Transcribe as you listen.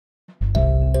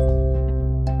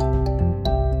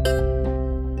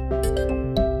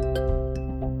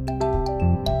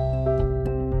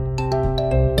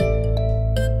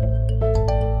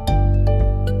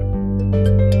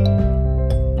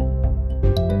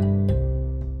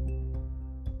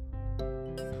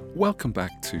Welcome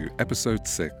back to episode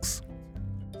 6.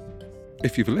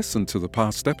 If you've listened to the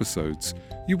past episodes,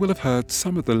 you will have heard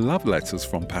some of the love letters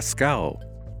from Pascal.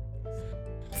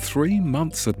 3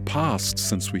 months had passed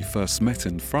since we first met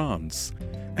in France,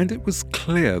 and it was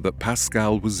clear that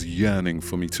Pascal was yearning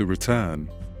for me to return,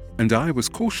 and I was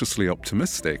cautiously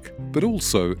optimistic, but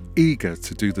also eager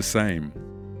to do the same.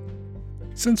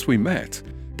 Since we met,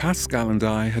 Pascal and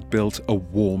I had built a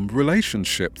warm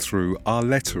relationship through our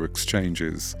letter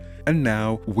exchanges, and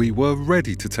now we were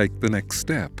ready to take the next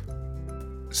step.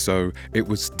 So it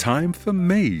was time for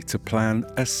me to plan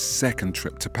a second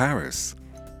trip to Paris.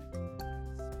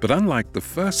 But unlike the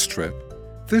first trip,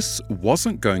 this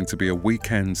wasn't going to be a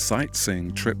weekend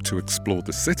sightseeing trip to explore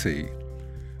the city.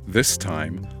 This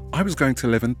time, I was going to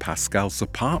live in Pascal's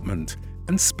apartment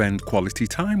and spend quality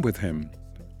time with him.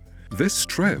 This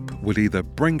trip would either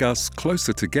bring us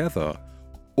closer together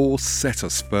or set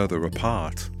us further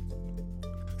apart.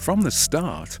 From the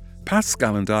start,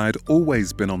 Pascal and I had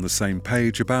always been on the same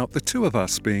page about the two of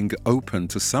us being open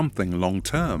to something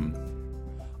long-term.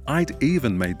 I'd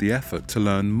even made the effort to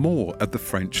learn more of the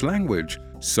French language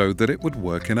so that it would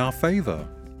work in our favor.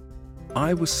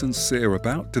 I was sincere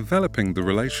about developing the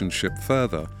relationship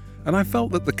further, and I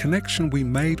felt that the connection we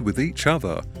made with each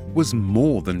other was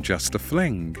more than just a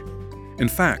fling. In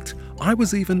fact, I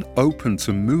was even open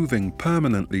to moving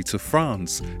permanently to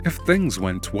France if things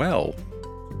went well.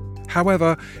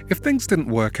 However, if things didn't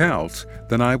work out,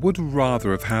 then I would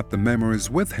rather have had the memories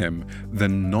with him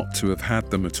than not to have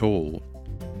had them at all.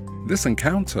 This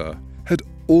encounter had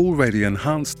already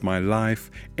enhanced my life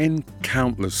in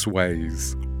countless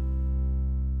ways.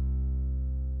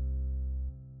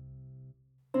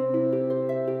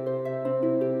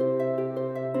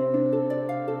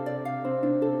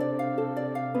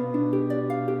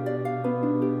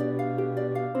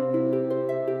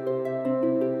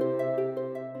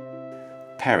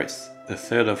 Paris, the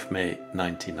 3rd of May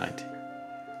 1990.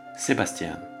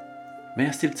 Sébastien, may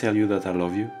I still tell you that I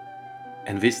love you?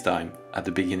 And this time, at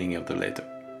the beginning of the letter.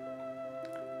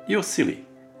 You're silly.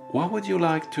 Why would you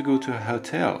like to go to a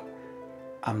hotel?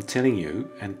 I'm telling you,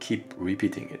 and keep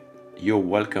repeating it, you're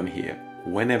welcome here,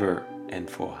 whenever and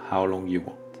for how long you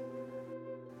want.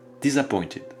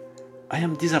 Disappointed. I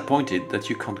am disappointed that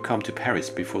you can't come to Paris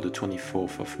before the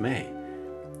 24th of May.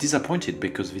 Disappointed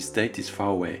because this date is far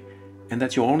away, and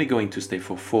that you're only going to stay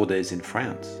for 4 days in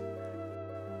France.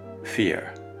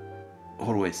 Fear.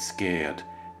 Always scared.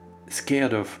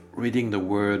 Scared of reading the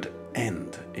word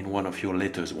 "end" in one of your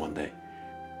letters one day.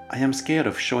 I am scared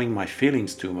of showing my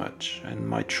feelings too much and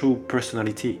my true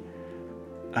personality.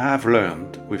 I have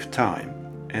learned with time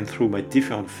and through my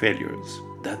different failures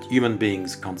that human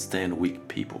beings can't stand weak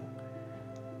people.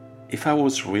 If I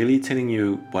was really telling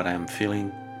you what I am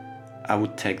feeling, I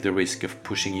would take the risk of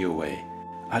pushing you away.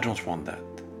 I don't want that.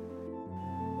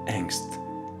 Angst.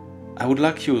 I would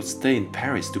like your stay in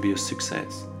Paris to be a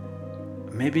success.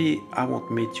 Maybe I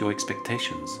won't meet your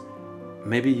expectations.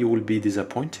 Maybe you will be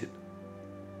disappointed.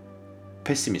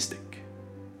 Pessimistic.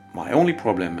 My only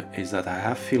problem is that I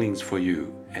have feelings for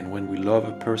you, and when we love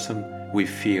a person, we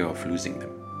fear of losing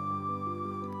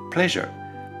them. Pleasure.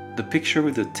 The picture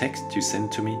with the text you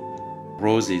sent to me.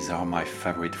 Roses are my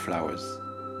favorite flowers.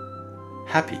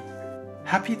 Happy.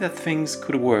 Happy that things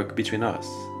could work between us,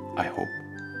 I hope.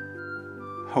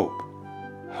 Hope.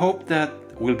 Hope that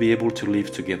we'll be able to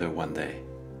live together one day.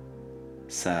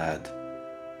 Sad.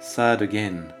 Sad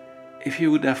again. If you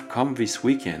would have come this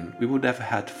weekend, we would have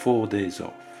had 4 days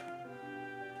off.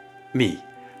 Me.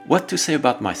 What to say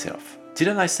about myself?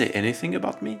 Didn't I say anything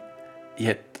about me?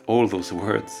 Yet all those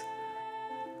words.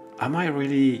 Am I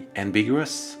really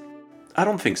ambiguous? I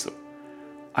don't think so.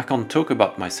 I can't talk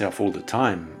about myself all the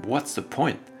time. What's the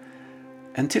point?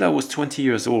 Until I was 20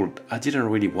 years old, I didn't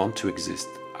really want to exist.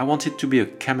 I wanted to be a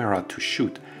camera to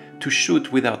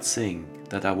shoot without saying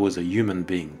that I was a human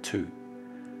being too.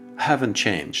 I haven't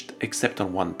changed, except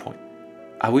on one point.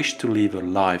 I wish to live a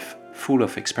life full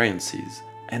of experiences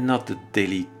and not the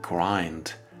daily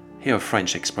grind. Here a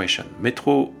French expression,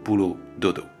 métro, boulot,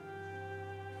 dodo.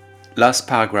 Last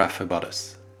paragraph about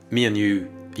us. Me and you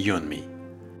and me.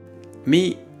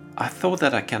 Me, I thought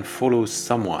that I can follow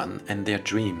someone and their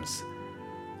dreams.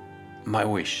 My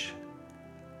wish.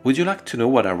 Would you like to know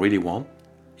what I really want?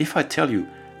 If I tell you,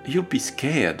 you'll be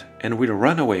scared and will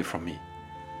run away from me.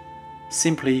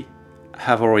 Simply, I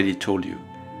have already told you,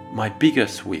 my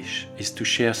biggest wish is to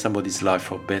share somebody's life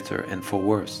for better and for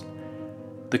worse.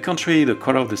 The country, the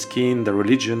color of the skin, the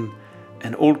religion,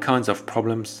 and all kinds of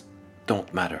problems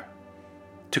don't matter.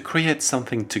 To create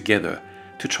something together,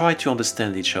 to try to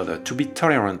understand each other, to be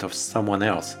tolerant of someone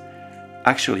else.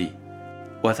 Actually,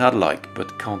 What I'd like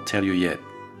but can't tell you yet,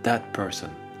 that person,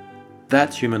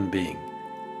 that human being,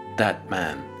 that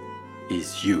man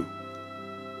is you.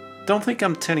 Don't think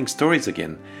I'm telling stories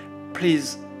again.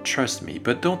 Please trust me,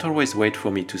 but don't always wait for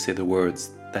me to say the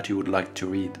words that you would like to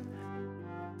read.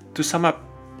 To sum up,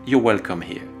 you're welcome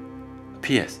here.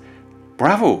 P.S.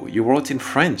 Bravo, you wrote in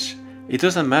French. It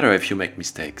doesn't matter if you make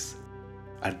mistakes.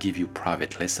 I'll give you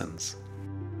private lessons.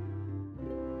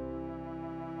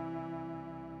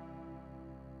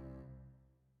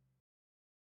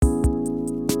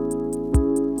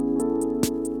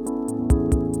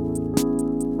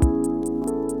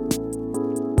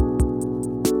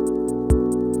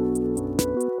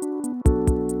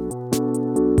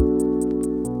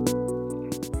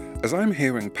 As I'm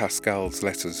hearing Pascal's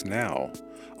letters now,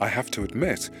 I have to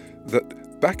admit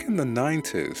that back in the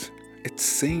 90s, it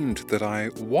seemed that I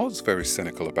was very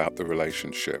cynical about the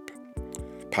relationship.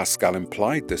 Pascal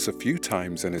implied this a few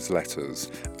times in his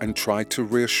letters and tried to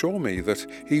reassure me that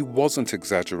he wasn't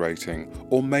exaggerating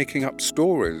or making up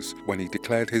stories when he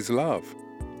declared his love.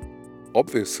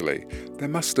 Obviously, there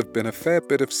must have been a fair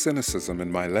bit of cynicism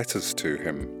in my letters to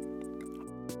him.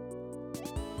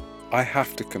 I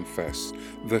have to confess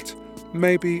that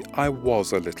maybe I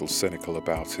was a little cynical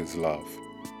about his love.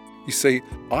 You see,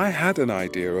 I had an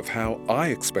idea of how I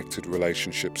expected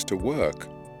relationships to work.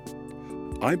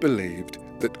 I believed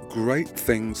that great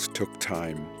things took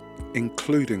time,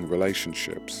 including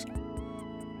relationships.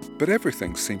 But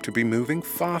everything seemed to be moving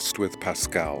fast with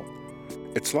Pascal.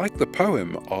 It's like the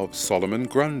poem of Solomon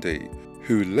Grundy,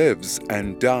 who lives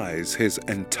and dies his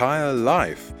entire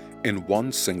life in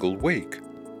one single week.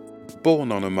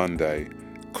 Born on a Monday,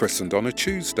 christened on a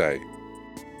Tuesday.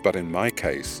 But in my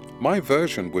case, my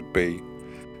version would be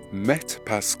met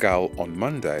Pascal on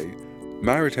Monday,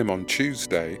 married him on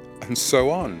Tuesday, and so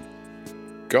on.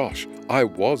 Gosh, I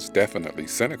was definitely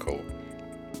cynical.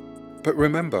 But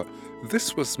remember,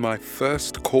 this was my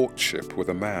first courtship with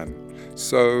a man,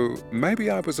 so maybe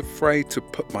I was afraid to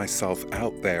put myself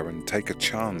out there and take a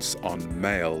chance on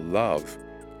male love.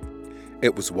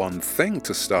 It was one thing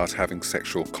to start having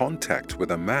sexual contact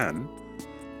with a man,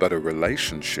 but a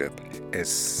relationship is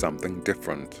something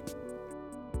different.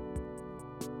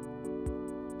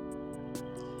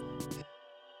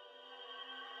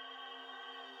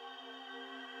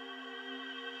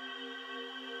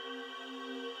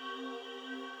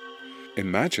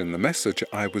 Imagine the message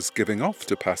I was giving off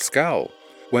to Pascal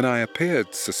when I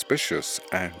appeared suspicious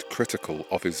and critical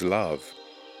of his love.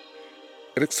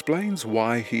 It explains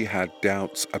why he had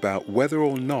doubts about whether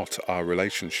or not our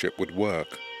relationship would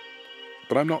work.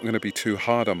 But I'm not going to be too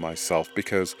hard on myself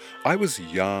because I was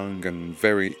young and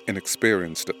very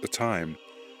inexperienced at the time.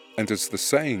 And as the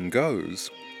saying goes,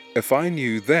 if I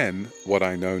knew then what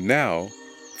I know now,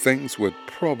 things would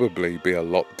probably be a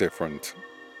lot different.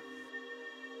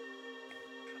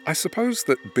 I suppose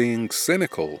that being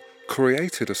cynical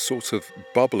created a sort of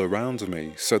bubble around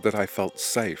me so that I felt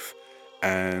safe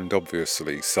and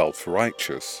obviously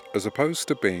self-righteous as opposed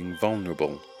to being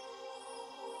vulnerable.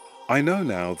 I know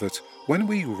now that when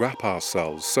we wrap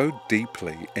ourselves so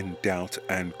deeply in doubt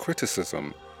and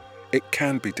criticism, it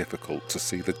can be difficult to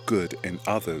see the good in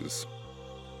others.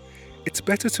 It's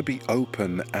better to be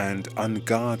open and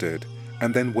unguarded,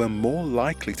 and then we're more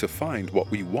likely to find what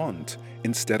we want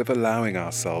instead of allowing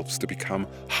ourselves to become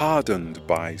hardened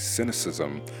by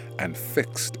cynicism and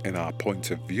fixed in our point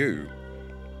of view.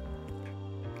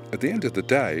 At the end of the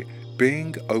day,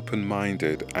 being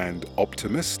open-minded and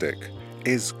optimistic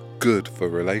is good for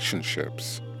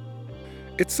relationships.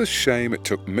 It's a shame it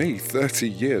took me 30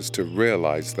 years to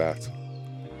realize that.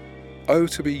 Oh,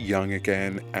 to be young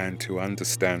again and to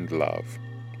understand love.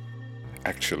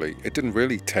 Actually, it didn't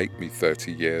really take me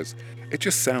 30 years. It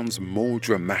just sounds more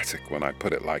dramatic when I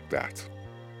put it like that.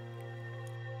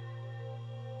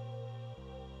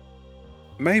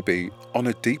 Maybe, on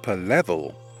a deeper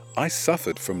level, I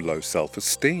suffered from low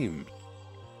self-esteem.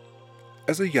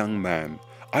 As a young man,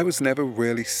 I was never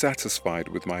really satisfied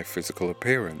with my physical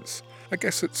appearance. I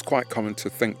guess it's quite common to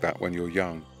think that when you're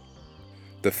young.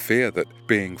 The fear that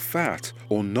being fat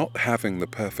or not having the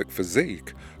perfect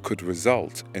physique could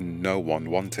result in no one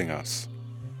wanting us.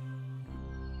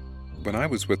 When I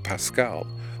was with Pascal,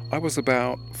 I was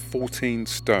about 14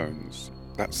 stones.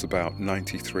 That's about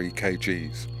 93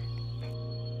 kgs.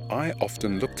 I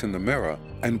often looked in the mirror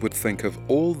and would think of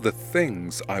all the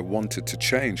things I wanted to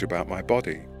change about my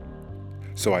body.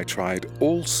 So I tried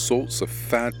all sorts of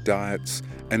fad diets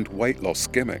and weight loss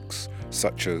gimmicks,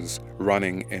 such as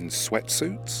running in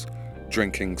sweatsuits,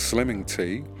 drinking slimming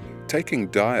tea, taking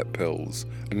diet pills,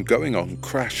 and going on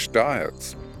crash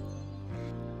diets.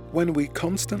 When we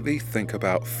constantly think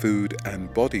about food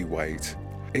and body weight,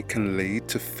 it can lead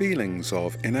to feelings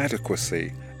of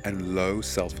inadequacy and low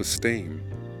self-esteem.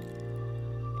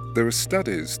 There are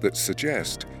studies that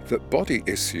suggest that body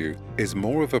issue is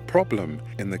more of a problem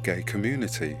in the gay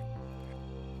community.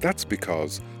 That's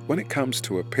because when it comes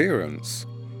to appearance,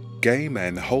 gay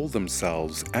men hold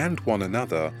themselves and one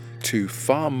another to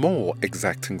far more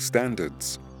exacting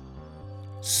standards.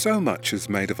 So much is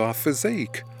made of our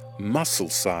physique, muscle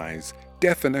size,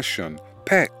 definition,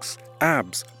 pecs,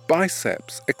 abs,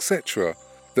 biceps, etc.,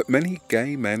 that many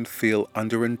gay men feel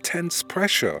under intense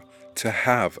pressure to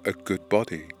have a good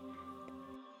body.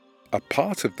 A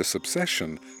part of this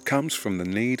obsession comes from the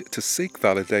need to seek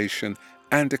validation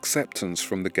and acceptance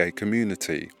from the gay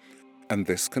community, and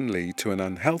this can lead to an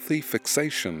unhealthy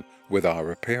fixation with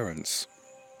our appearance.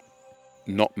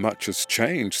 Not much has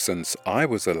changed since I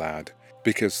was a lad,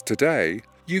 because today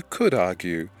you could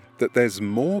argue that there's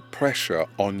more pressure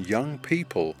on young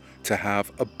people to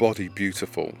have a body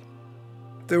beautiful.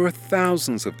 There are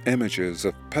thousands of images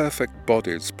of perfect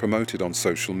bodies promoted on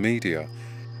social media,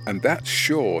 and that's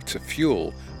sure to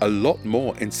fuel a lot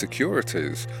more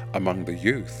insecurities among the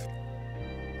youth.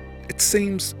 It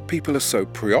seems people are so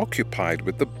preoccupied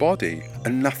with the body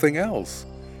and nothing else,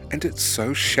 and it's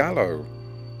so shallow.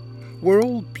 We're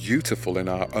all beautiful in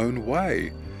our own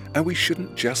way, and we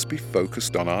shouldn't just be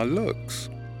focused on our looks.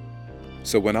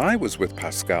 So when I was with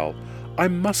Pascal, I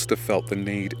must have felt the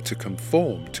need to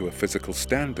conform to a physical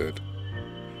standard.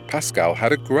 Pascal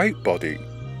had a great body,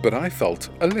 but I felt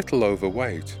a little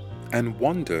overweight and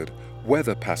wondered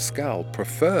whether Pascal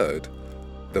preferred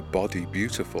the body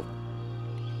beautiful.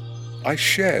 I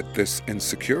shared this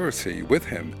insecurity with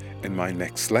him in my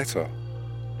next letter.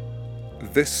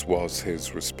 This was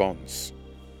his response.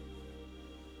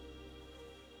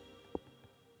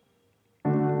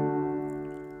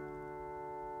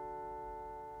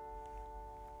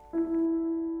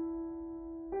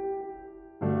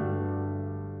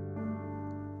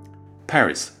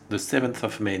 Paris, the 7th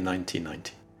of May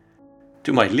 1990.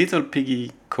 To my little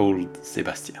piggy called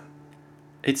Sebastian.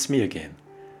 It's me again.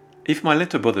 If my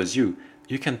letter bothers you,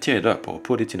 you can tear it up or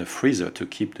put it in a freezer to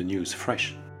keep the news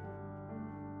fresh.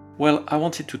 Well, I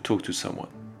wanted to talk to someone.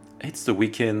 It's the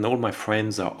weekend, all my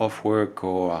friends are off work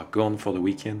or are gone for the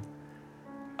weekend.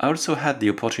 I also had the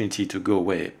opportunity to go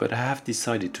away, but I have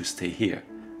decided to stay here.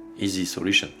 Easy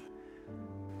solution.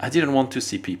 I didn't want to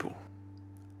see people.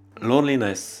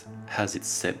 Loneliness has its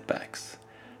setbacks.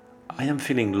 I am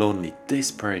feeling lonely,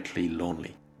 desperately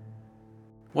lonely.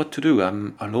 What to do?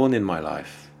 I'm alone in my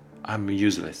life. I'm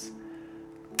useless.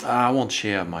 I won't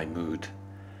share my mood.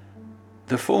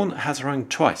 The phone has rung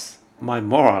twice. My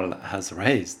morale has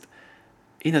raised.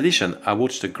 In addition, I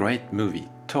watched a great movie,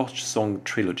 Torch Song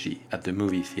Trilogy, at the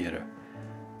movie theater.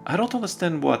 I don't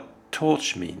understand what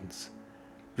torch means.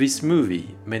 This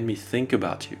movie made me think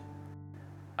about you.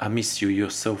 I miss you,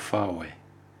 you're so far away.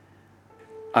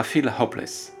 I feel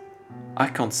hopeless. I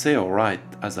can't say or write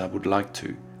as I would like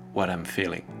to what I'm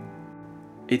feeling.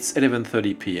 It's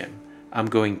 11:30 p.m. I'm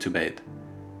going to bed.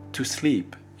 To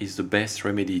sleep is the best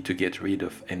remedy to get rid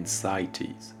of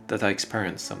anxieties that I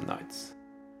experience some nights.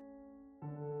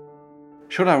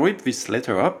 Should I rip this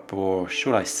letter up or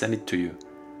should I send it to you?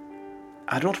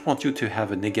 I don't want you to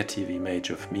have a negative image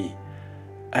of me.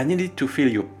 I needed to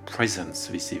feel your presence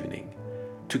this evening.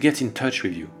 To get in touch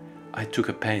with you, I took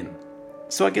a pen,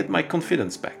 so I get my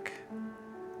confidence back.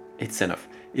 It's enough.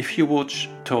 If you watch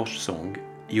Torch Song,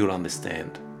 you'll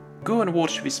understand. Go and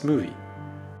watch this movie.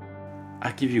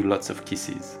 I give you lots of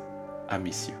kisses. I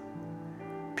miss you.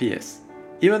 P.S.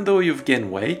 Even though you've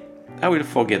gained weight, I will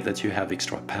forget that you have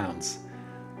extra pounds.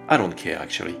 I don't care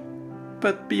actually.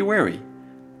 But be wary.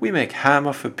 We make ham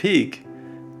of a pig.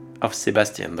 Of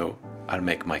Sebastian though, I'll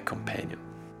make my companion.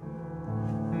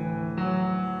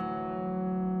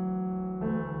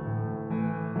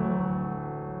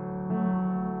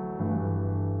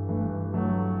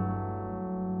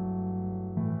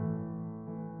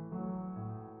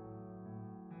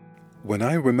 When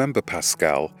I remember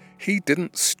Pascal, he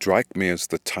didn't strike me as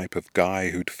the type of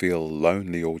guy who'd feel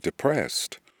lonely or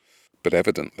depressed. But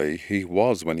evidently he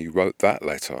was when he wrote that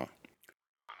letter.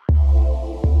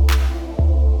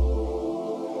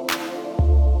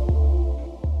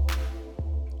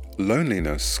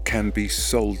 Loneliness can be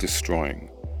soul-destroying.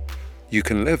 You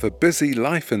can live a busy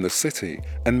life in the city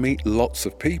and meet lots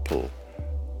of people,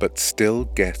 but still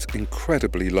get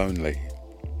incredibly lonely.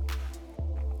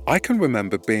 I can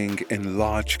remember being in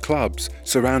large clubs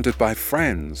surrounded by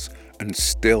friends and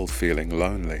still feeling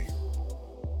lonely.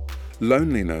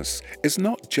 Loneliness is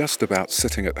not just about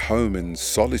sitting at home in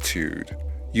solitude.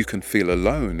 you can feel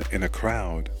alone in a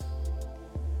crowd.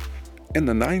 In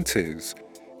the 90s,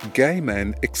 gay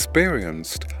men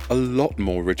experienced a lot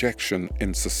more rejection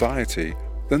in society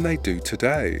than they do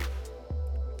today.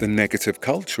 The negative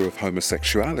culture of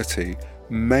homosexuality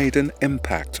made an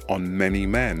impact on many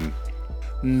men.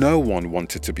 No one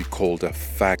wanted to be called a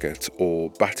faggot or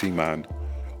batty man,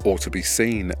 or to be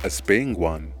seen as being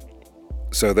one.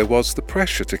 So there was the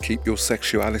pressure to keep your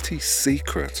sexuality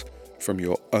secret from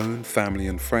your own family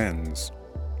and friends.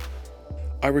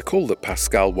 I recall that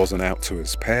Pascal wasn't out to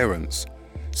his parents,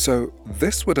 so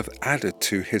this would have added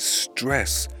to his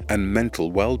stress and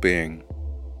mental well-being.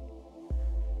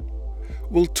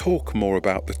 We'll talk more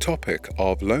about the topic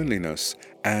of loneliness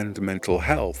and mental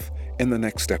health in the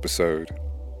next episode.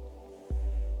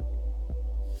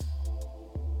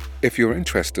 If you're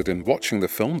interested in watching the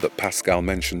film that Pascal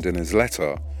mentioned in his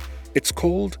letter, it's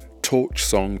called Torch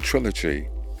Song Trilogy,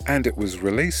 and it was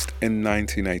released in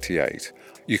 1988.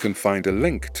 You can find a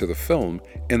link to the film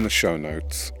in the show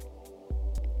notes.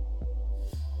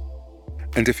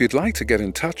 And if you'd like to get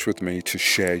in touch with me to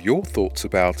share your thoughts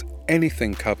about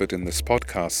anything covered in this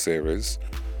podcast series,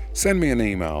 send me an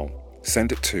email.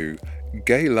 Send it to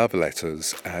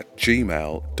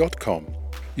gayloveletters@gmail.com.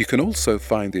 You can also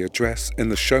find the address in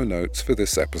the show notes for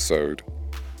this episode.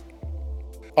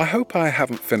 I hope I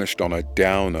haven't finished on a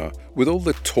downer with all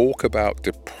the talk about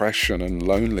depression and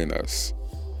loneliness.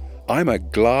 I'm a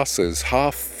glasses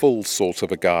half full sort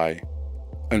of a guy,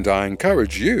 and I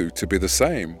encourage you to be the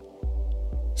same.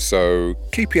 So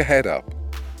keep your head up,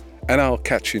 and I'll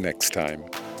catch you next time.